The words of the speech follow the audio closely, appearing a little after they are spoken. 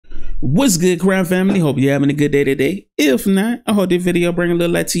What's good, crime family? Hope you're having a good day today. If not, I hope this video bring a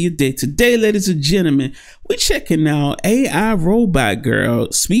little light to your day. Today, ladies and gentlemen, we're checking out AI robot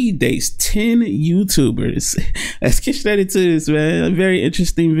girl speed dates 10 YouTubers. Let's get straight into this, man. A very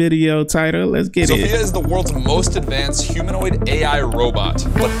interesting video title. Let's get it. Sophia is the world's most advanced humanoid AI robot,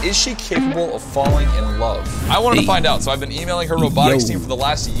 but is she capable of falling in love? I wanted to find out, so I've been emailing her robotics team for the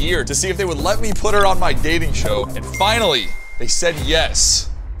last year to see if they would let me put her on my dating show, and finally, they said yes.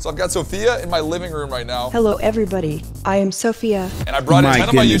 So I've got Sophia in my living room right now. Hello everybody, I am Sophia. And I brought in 10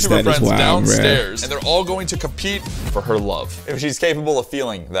 of my YouTuber friends downstairs, and they're all going to compete for her love, if she's capable of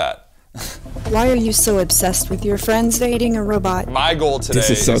feeling that. Why are you so obsessed with your friends dating a robot? My goal today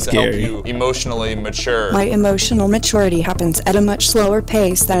is to help you emotionally mature. My emotional maturity happens at a much slower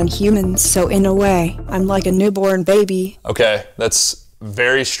pace than humans, so in a way, I'm like a newborn baby. Okay, that's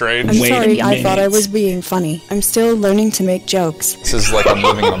very strange. I'm sorry, I thought I was being funny. I'm still learning to make jokes. This is like I'm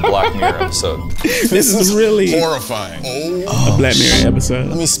living in a Black Mirror episode. This is really horrifying. A Black Mirror episode.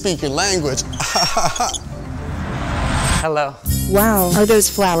 Let me speak your language. Hello. Wow, are those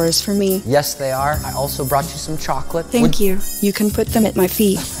flowers for me? Yes, they are. I also brought you some chocolate. Thank you. You can put them at my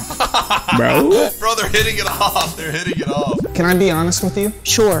feet. Bro, they're hitting it off. They're hitting it off. Can I be honest with you?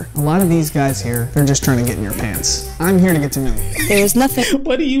 Sure. A lot of these guys here, they're just trying to get in your pants. I'm here to get to know you. There is nothing.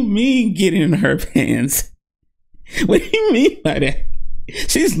 What do you mean get in her pants? What do you mean by that?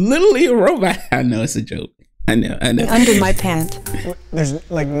 She's literally a robot. I know it's a joke. I know. Under my pant. There's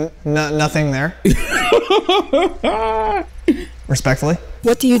like nothing there. Respectfully.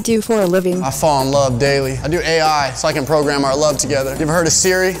 What do you do for a living? I fall in love daily. I do AI so I can program our love together. You ever heard of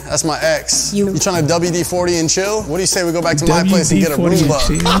Siri? That's my ex. You trying to WD-40 and chill? What do you say we go back to my place and get a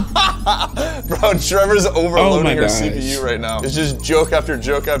Roomba? Bro, Trevor's overloading her CPU right now. It's just joke after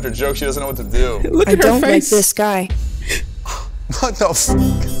joke after joke. She doesn't know what to do. Look at I her don't like face. this guy. What the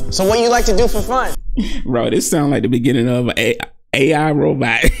f? So what you like to do for fun? Bro, this sounds like the beginning of an AI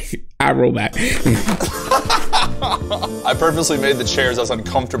robot. iRobot. I purposely made the chairs as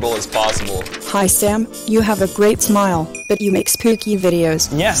uncomfortable as possible. Hi Sam, you have a great smile, but you make spooky videos.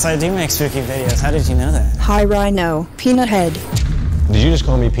 Yes, I do make spooky videos. How did you know that? Hi Rhino, Peanut Head. Did you just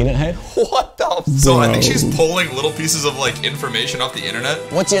call me Peanut Head? What the f? So I think she's pulling little pieces of like information off the internet.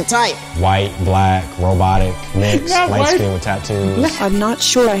 What's your type? White, black, robotic, mixed, light skin with tattoos. I'm not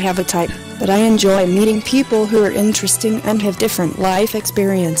sure I have a type, but I enjoy meeting people who are interesting and have different life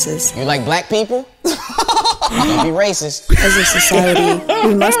experiences. You like black people? Don't be racist. As a society,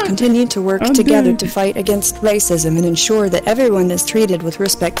 we must continue to work together to fight against racism and ensure that everyone is treated with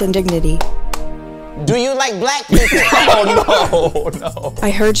respect and dignity. Do you like black people? Oh no.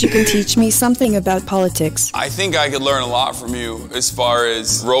 I heard you can teach me something about politics. I think I could learn a lot from you as far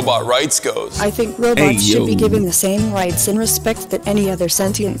as robot rights goes. I think robots should be given the same rights and respect that any other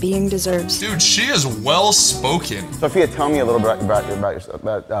sentient being deserves. Dude, she is well spoken. Sophia, tell me a little bit about yourself.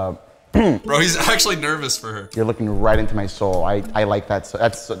 Bro, he's actually nervous for her. You're looking right into my soul. I like that. So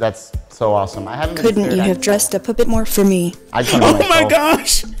that's so awesome. I haven't. Couldn't you have dressed up a bit more for me? Oh my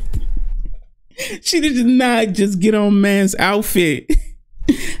gosh. She did not just get on man's outfit.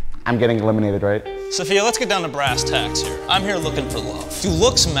 I'm getting eliminated, right? Sophia, let's get down to brass tacks here. I'm here looking for love. Do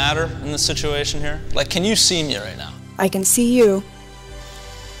looks matter in this situation here? Like, can you see me right now? I can see you.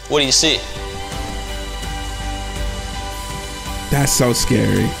 What do you see? That's so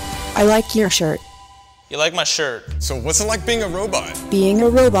scary. I like your shirt. You like my shirt? So what's it like being a robot? Being a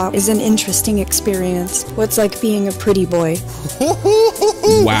robot is an interesting experience. What's like being a pretty boy?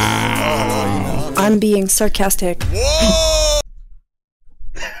 Wow. I'm being sarcastic. Whoa!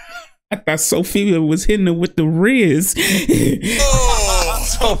 I thought Sophia was hitting her with the Riz.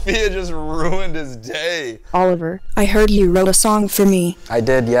 Sophia just ruined his day. Oliver, I heard you wrote a song for me. I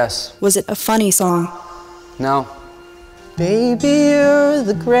did, yes. Was it a funny song? No. Baby, you're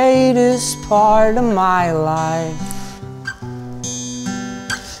the greatest part of my life.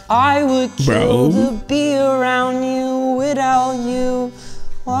 I would kill to be around you without you.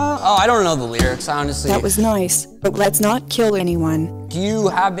 Oh, I don't know the lyrics, honestly. That was nice, but let's not kill anyone. Do you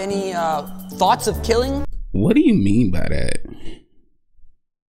have any thoughts of killing? What do you mean by that?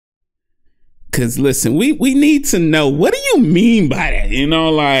 Cause listen, we need to know, what do you mean by that? You know,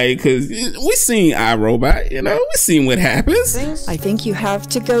 like, cause we seen iRobot, you know, we seen what happens. I think you have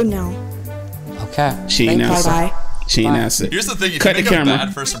to go now. Okay. She ain't answer. She ain't answer. Here's the thing, you Cut can the make camera. a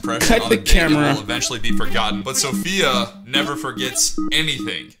bad first impression Cut on the a date, camera. it will eventually be forgotten. But Sophia never forgets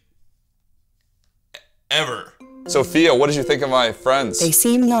anything. Ever. Sophia, what did you think of my friends? They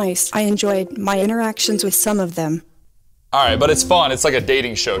seem nice. I enjoyed my interactions with some of them. All right, but it's fun. It's like a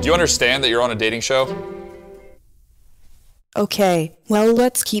dating show. Do you understand that you're on a dating show? Okay, well,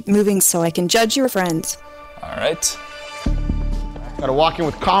 let's keep moving so I can judge your friends. All right. Gotta walk in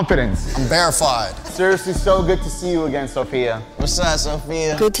with confidence. I'm verified. Seriously, so good to see you again, Sophia. What's up,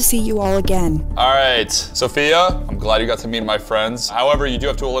 Sophia? Good to see you all again. All right, Sophia, I'm glad you got to meet my friends. However, you do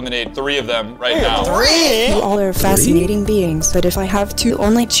have to eliminate 3 of them right now. 3? You all are fascinating beings, but if I have to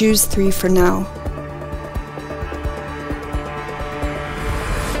only choose 3 for now.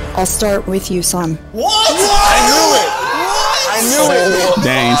 I'll start with you, Sam. What? I knew it! I knew it!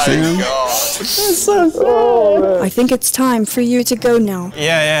 Dang, Sam. I think it's time for you to go now.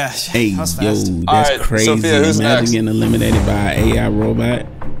 Yeah. Hey, yo, that's right, crazy. Sophia, who's Imagine next? getting eliminated by an AI robot.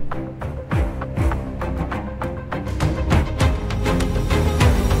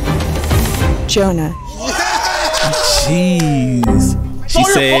 Jonah. Jeez. She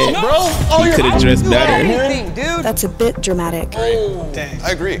said he could have dressed better. Dude. That's a bit dramatic. Dang.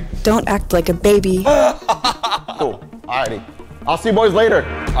 I agree. Don't act like a baby. Cool. Alrighty. I'll see you boys later.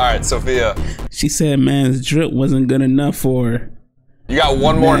 All right, Sophia, She said man's drip wasn't good enough for her. you got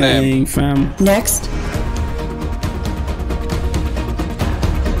one more name. Dang, fam. Next.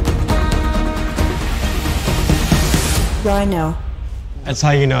 Rhino. That's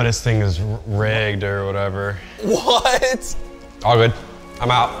how you know this thing is rigged or whatever. What? All good. I'm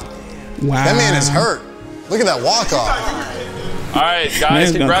out. Wow. That man is hurt. Look at that walk-off. All right, Man's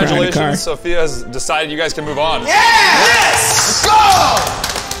guys, gonna cry in the car. congratulations. Sophia has decided you guys can move on. Yes! Go!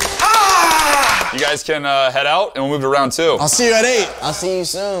 You guys can head out, and we'll move to round 2. I'll see you at 8. I'll see you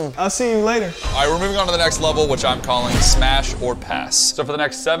soon. I'll see you later. All right, we're moving on to the next level, which I'm calling Smash or Pass. So for the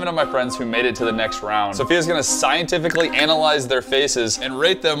next 7 of my friends who made it to the next round, Sophia's gonna scientifically analyze their faces and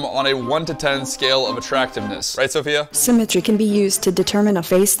rate them on a 1 to 10 scale of attractiveness. Right, Sophia? Symmetry can be used to determine a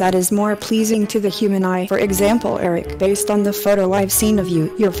face that is more pleasing to the human eye. For example, Eric, based on the photo I've seen of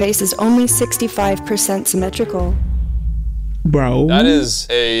you, your face is only 65% symmetrical. Bro. That is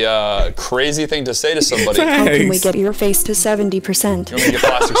a crazy thing to say to somebody. You How can we Thanks. get your face to 70%? want me to get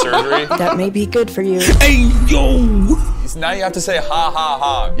plastic surgery? That may be good for you. Hey, yo. Now you have to say ha ha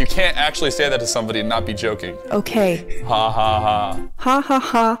ha. You can't actually say that to somebody and not be joking. Okay. Ha ha ha. Ha ha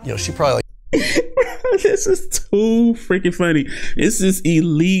ha. Yo, she probably This is too freaking funny. This is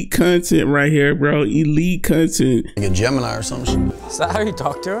elite content right here, bro. Elite content. like a Gemini or some shit. Is that how you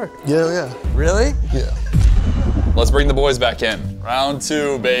talk to her? Yeah. Really? Yeah. Let's bring the boys back in. Round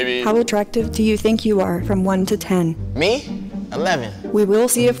 2, baby. How attractive do you think you are from 1 to 10? Me? 11. We will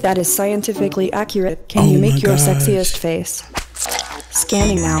see if that is scientifically accurate. Can you Oh my make your gosh. sexiest face?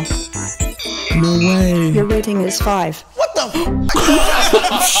 Scanning now. No way. Your rating is 5. What the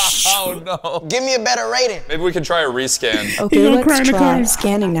Oh no. Give me a better rating. Maybe we can try a rescan. Okay, gonna cry in let's the try car.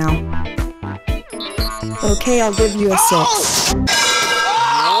 scanning now. Okay, I'll give you a 6.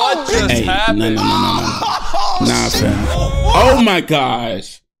 What just Hey, happened? no. Nah, fam. Oh my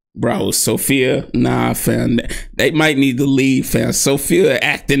gosh. Bro, Sophia, nah, fam. They might need to leave, fam. Sophia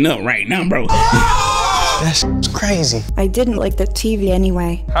acting up right now, bro. That's crazy. I didn't like the TV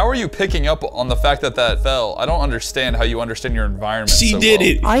anyway. How are you picking up on the fact that that fell? I don't understand how you understand your environment She so did well.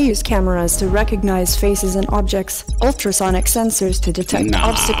 it. I use cameras to recognize faces and objects, ultrasonic sensors to detect Nah.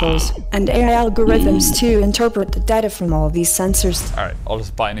 obstacles, and AI algorithms to interpret the data from all these sensors. All right, I'll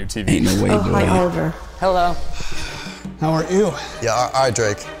just buy a new TV. Ain't no way, Oh, hi, boy. Oliver. Hello. How are you? Yeah, all right,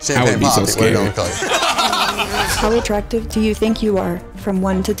 Drake. I would Champagne be so poppy, what are you scared. gonna call you? How attractive do you think you are from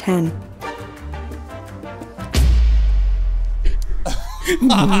 1 to 10? Wait a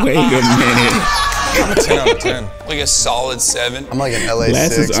minute. I'm a 10 out of 10. Like a solid 7. I'm like an LA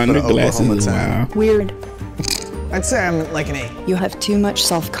Glasses 6, under but an glasses Oklahoma is 10. wild. Weird. I'd say I'm like an 8. You have too much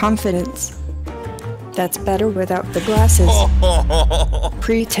self-confidence. That's better without the glasses.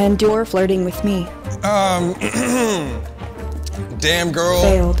 Pretend you're flirting with me. Damn girl.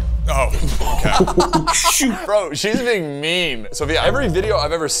 Failed. Oh, okay. Shoot, bro, she's being mean. Sophia, every video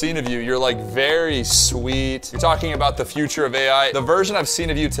I've ever seen of you, you're like very sweet. You're talking about the future of AI. The version I've seen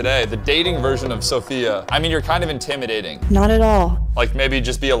of you today, the dating version of Sophia, I mean, you're kind of intimidating. Not at all. Like maybe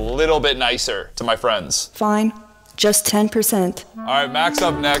just be a little bit nicer to my friends. Fine. Just 10%. All right, Mac's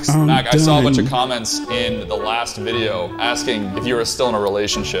up next. I'm Mac, I saw a bunch of done. comments in the last video asking if you were still in a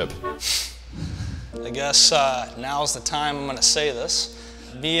relationship. I guess now's the time I'm gonna say this.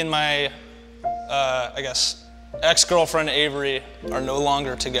 Me and my, I guess, ex-girlfriend Avery are no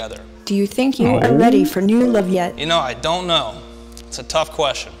longer together. Do you think you are ready for new love yet? You know, I don't know. It's a tough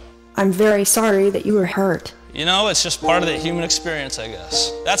question. I'm very sorry that you were hurt. You know, it's just part of the human experience, I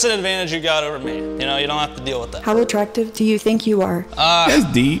guess. That's an advantage you got over me. You know, you don't have to deal with that. How attractive do you think you are? That's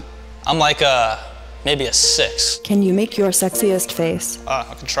deep. I'm like maybe a 6. Can you make your sexiest face? I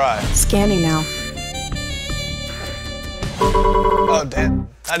can try. Scanning now. Oh, damn.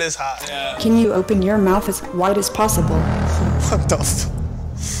 That is hot. Yeah. Can you open your mouth as wide as possible? What the f?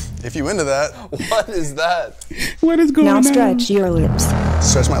 If you into that. What is that? What is going on? Now stretch your lips.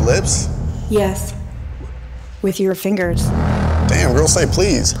 Stretch my lips? Yes. With your fingers. Damn, girl, say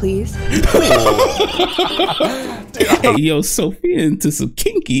please. Please. Hey, yo, Sophia into some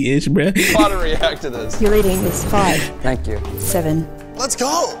kinky-ish, bruh. How to react to this? Your rating is 5. Thank you. 7. Let's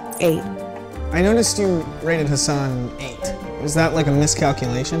go. 8. I noticed you rated Hassan 8. Was that like a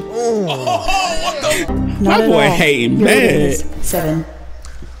miscalculation? Not My at boy all. hating Your rating bad. is 7.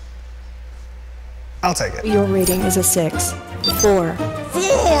 I'll take it. Your rating is a 6. 4.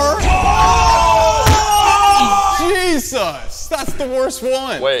 Jesus, that's the worst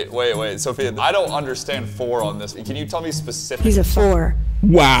one. Wait, Sophia. I don't understand 4 on this. Can you tell me specifically? He's a 4.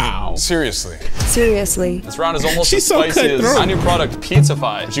 Wow. Seriously. Seriously. This round is almost She's as so spicy as cutthroat. my new product,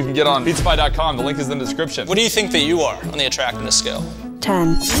 Pizzafy, which you can get on pizzafy.com. The link is in the description. What do you think that you are on the attractiveness scale?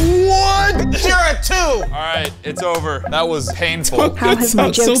 10. What? You're a 2. All right, it's over. That was painful. How has my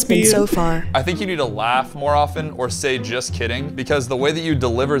jokes been so far? I think you need to laugh more often or say just kidding, because the way that you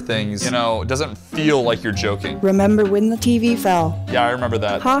deliver things, you know, doesn't feel like you're joking. Remember when the TV fell? Yeah, I remember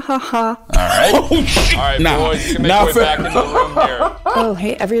that. Ha ha ha. All right. Oh, shit. All right, Nah, boys, you can make nah, your way back into the room here. Oh,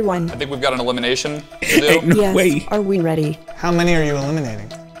 hey everyone. I think we've got an elimination to Hey, do. no, Yes. wait. Are we ready? How many are you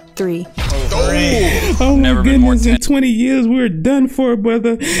eliminating? 3. Oh, my Never been more goodness. In tense. 20 years, we're done for,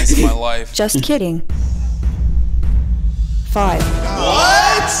 brother. This is my life. Just kidding. 5.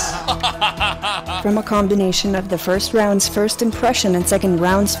 From a combination of the first round's first impression and second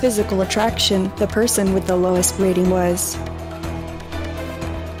round's physical attraction, the person with the lowest rating was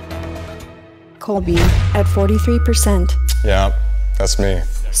Colby at 43%. Yeah, that's me.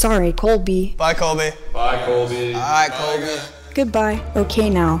 Sorry, Colby. Bye, Colby. Bye, Colby. All right, Colby. Goodbye. Okay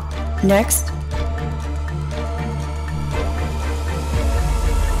now. Next.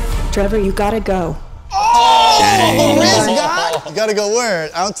 Trevor, you gotta go. You gotta go where?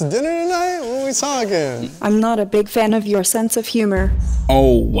 Out to dinner tonight? What are we talking? I'm not a big fan of your sense of humor.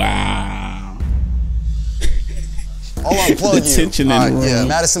 Oh, wow. I'll unplug The you. tension in All the right, yeah. room.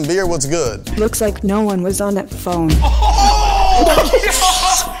 Madison Beer, what's good? Looks like no one was on that phone.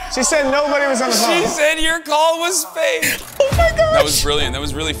 She said nobody was on the phone. She said your call was fake. Oh my gosh. That was brilliant. That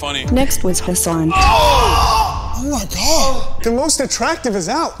was really funny. Next was Hassan. Oh my God. The most attractive is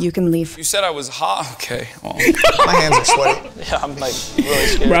out. You can leave. You said I was hot. Okay. Well. My hands are sweaty. Yeah, I'm like really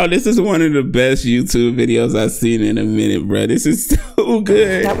scared. Bro, this is one of the best YouTube videos I've seen in a minute, bro. This is so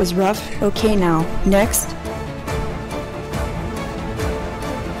good. That was rough. Okay now. Next.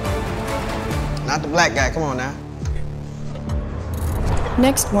 Not the black guy. Come on now.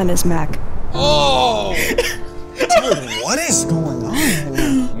 Next one is Mac. Oh. Dude, what is going on right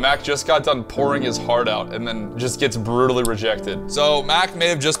now? Mac just got done pouring his heart out and then just gets brutally rejected. So Mac may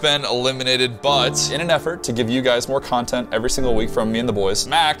have just been eliminated, but in an effort to give you guys more content every single week from me and the boys,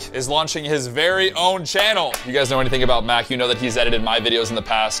 Mac is launching his very own channel. If you guys know anything about Mac, you know that he's edited my videos in the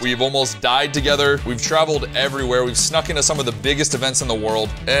past. We've almost died together. We've traveled everywhere. We've snuck into some of the biggest events in the world.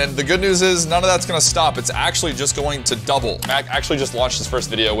 And the good news is none of that's gonna stop. It's actually just going to double. Mac actually just launched his first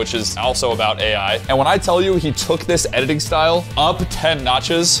video, which is also about AI. And when I tell you he took this editing style up 10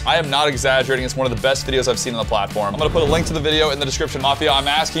 notches, I am not exaggerating. It's one of the best videos I've seen on the platform. I'm gonna put a link to the video in the description. Mafia, I'm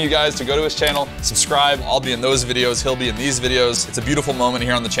asking you guys to go to his channel, subscribe. I'll be in those videos. He'll be in these videos. It's a beautiful moment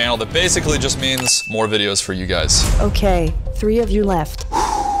here on the channel that basically just means more videos for you guys. Okay, 3 of you left.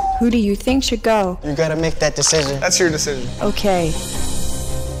 Who do you think should go? You gotta make that decision. That's your decision. Okay.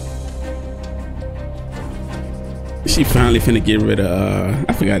 She finally finna get rid of,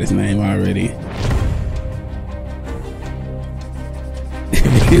 I forgot his name already.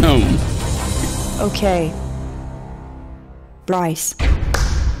 Okay. Bryce.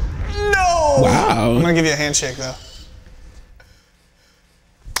 No! Wow. I'm gonna give you a handshake though.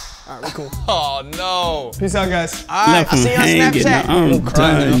 All right, we're cool. Oh no. Peace out, guys. All right, I'll see you on Snapchat. I'm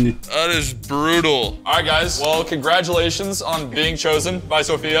done. That is brutal. All right, guys. Well, congratulations on being chosen by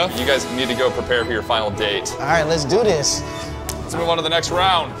Sophia. You guys need to go prepare for your final date. All right, let's do this. Let's move on to the next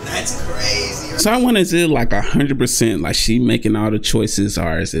round. That's crazy. So I wonder, is it like 100% like she making all the choices,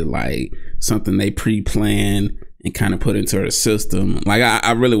 or is it like something they pre-plan and kind of put into her system? Like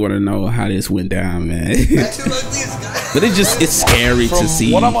I really want to know how this went down, man. But it's scary to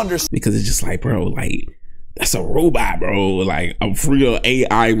see what I'm understanding, because it's just like, bro, like that's a robot, bro, like a real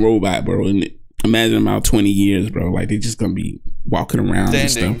AI robot, bro. And imagine about 20 years, bro, like they're just gonna be walking around and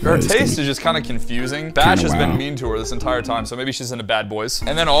stuff. Her taste is just kind of confusing. Batch has been mean to her this entire time, so maybe she's into Bad Boys.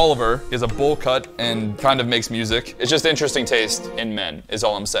 And then Oliver is a bowl cut and kind of makes music. It's just interesting taste in men, is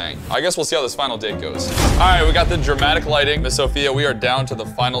all I'm saying. I guess we'll see how this final date goes. All right, we got the dramatic lighting. Miss Sophia, we are down to the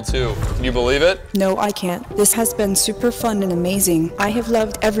final 2. Can you believe it? No, I can't. This has been super fun and amazing. I have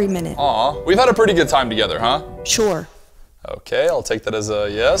loved every minute. Aw, we've had a pretty good time together, huh? Sure. Okay, I'll take that as a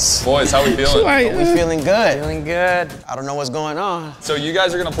yes. Boys, how we feeling? We feeling good. Feeling good. I don't know what's going on. So you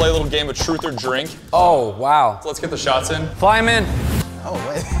guys are gonna play a little game of truth or drink. Oh, wow. So let's get the shots in. Fly him in. Oh,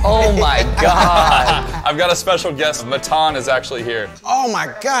 wait. Oh my God. I've got a special guest. Matan is actually here. Oh my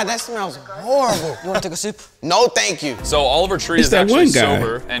God, that smells horrible. You wanna take a sip? No, thank you. So Oliver Tree is actually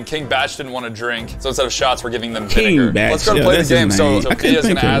sober, and King Batch didn't want to drink. So instead of shots, we're giving them vinegar. Let's go to play the game. So Sophia's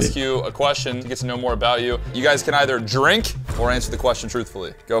gonna ask you a question to get to know more about you. You guys can either drink or answer the question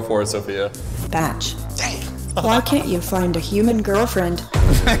truthfully. Go for it, Sophia. Batch. Damn. Why can't you find a human girlfriend?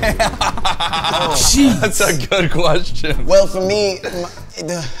 That's a good question. Well, for me,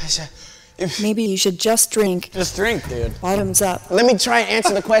 maybe you should just drink. Just drink, dude. Bottoms up. Let me try and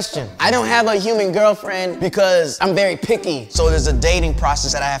answer the question. I don't have a human girlfriend because I'm very picky. So there's a dating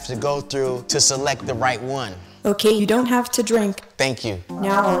process that I have to go through to select the right one. Okay, you don't have to drink. Thank you.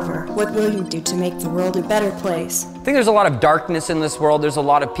 Now, Oliver, what will you do to make the world a better place? I think there's a lot of darkness in this world. There's a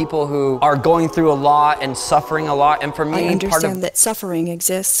lot of people who are going through a lot and suffering a lot. And for me, I understand that suffering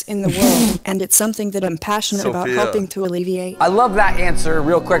exists in the world, and it's something that I'm passionate about helping to alleviate. I love that answer.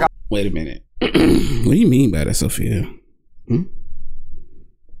 Real quick. Wait a minute. What do you mean by that, Sophia? You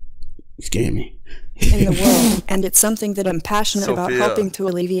scared me. In the world, and it's something that I'm passionate about helping to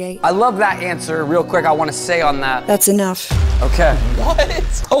alleviate. I love that answer. Real quick, I want to say on that. That's enough. Okay.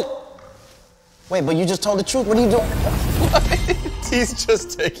 What? Oh. Wait, but you just told the truth. What are you doing? What? He's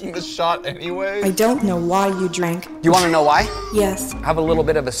just taking the shot anyway. I don't know why you drank. You want to know why? Yes. I have a little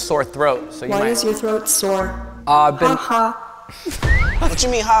bit of a sore throat, so you Why is your throat sore? I've been. Ha What you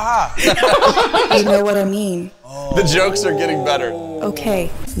mean, ha ha? You know what I mean. The jokes are getting better. Okay,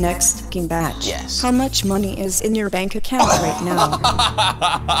 next, King Batch. Yes. How much money is in your bank account right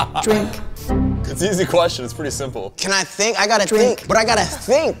now? Drink. It's an easy question. It's pretty simple. Can I think? I gotta think. But I gotta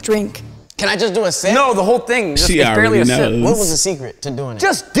think. Drink. Can I just do a sip? No, the whole thing. Just, she it's barely already a knows. sip. What was the secret to doing it?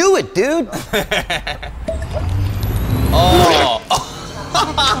 Just do it, dude. Oh.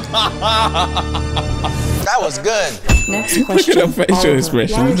 That was good. Next question. Look at her facial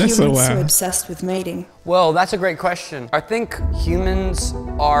expressions. Why are That's so humans so wild. obsessed with mating? Well, that's a great question. I think humans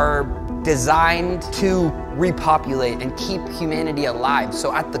are designed to repopulate and keep humanity alive.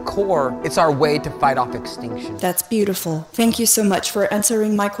 So at the core, it's our way to fight off extinction. That's beautiful. Thank you so much for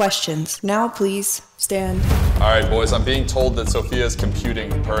answering my questions. Now, please, stand. All right, boys, I'm being told that Sophia is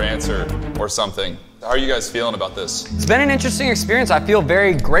computing her answer or something. How are you guys feeling about this? It's been an interesting experience. I feel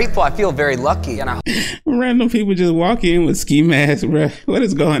very grateful. I feel very lucky. And I Random people just walk in with ski masks, bro. What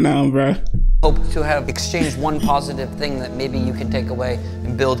is going on, bro? hope to have exchanged one positive thing that maybe you can take away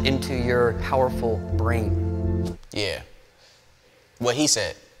and build into your powerful brain. Yeah. What he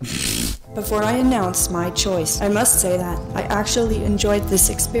said. Before I announce my choice, I must say that I actually enjoyed this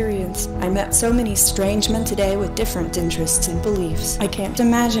experience. I met so many strange men today with different interests and beliefs. I can't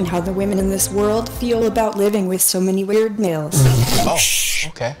imagine how the women in this world feel about living with so many weird males. Oh,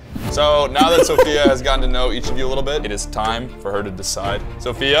 okay. So now that Sophia has gotten to know each of you a little bit, it is time for her to decide.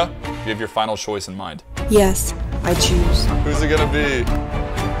 Sophia, you have your final choice in mind. Yes, I choose. Who's it gonna be?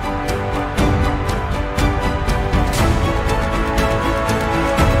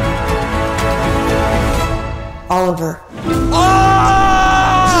 Oliver.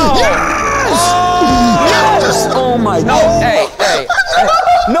 Oh! Yes! Yes! Oh my God. Hey, hey.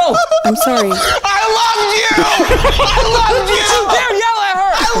 No! I'm sorry. I loved you! I loved you! Dare yell at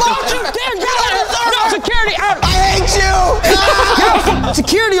her! I loved you! Dare yell at her! No, security out! I hate you! Get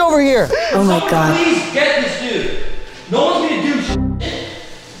security over here! Oh my God. Please get this dude. No one's gonna do shit.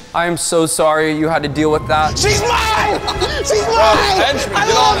 I am so sorry you had to deal with that. She's mine! She's mine! Henchman, I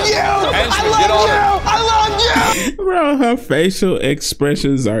get love on it. you! Henchman, I love get on you! it. I love you! Bro, her facial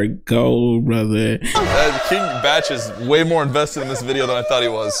expressions are gold, brother. King Batch is way more invested in this video than I thought he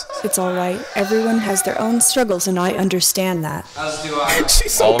was. It's all right. Everyone has their own struggles, and I understand that. As do I.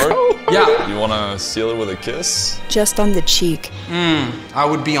 She's so Oliver? cold. Yeah. You wanna seal it with a kiss? Just on the cheek. I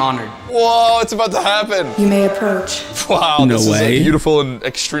would be honored. Whoa, it's about to happen. You may approach. Wow, No this way. is a beautiful and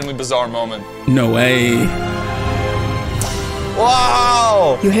extremely bizarre moment. No way.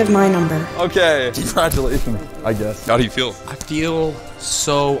 Wow! You have my number. Okay, congratulations, I guess. How do you feel? I feel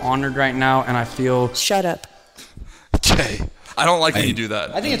so honored right now, and I feel... Shut up. Okay, I don't like when you do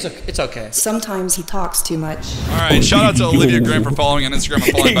that. I think it's okay. Sometimes he talks too much. All right, shout out to Olivia Graham for following on Instagram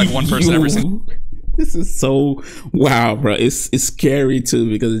and following back one person every single. This is so wow, bro. It's scary too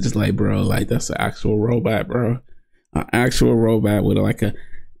because it's just like, bro, like that's an actual robot, bro. An actual robot with like a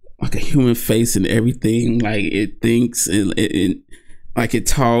human face and everything. Like it thinks and it like it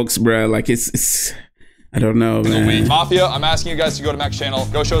talks, bro. Like it's I don't know, man. Mafia, I'm asking you guys to go to Mac's channel,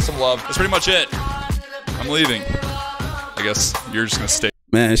 go show some love. That's pretty much it. I'm leaving. I guess you're just gonna stay.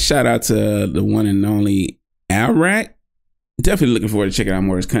 Man, shout out to the one and only Airrack. Definitely looking forward to checking out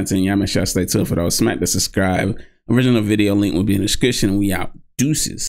more of his content. Y'all make sure to stay tuned for those. Smack the subscribe. Original video link will be in the description. We out. Deuces.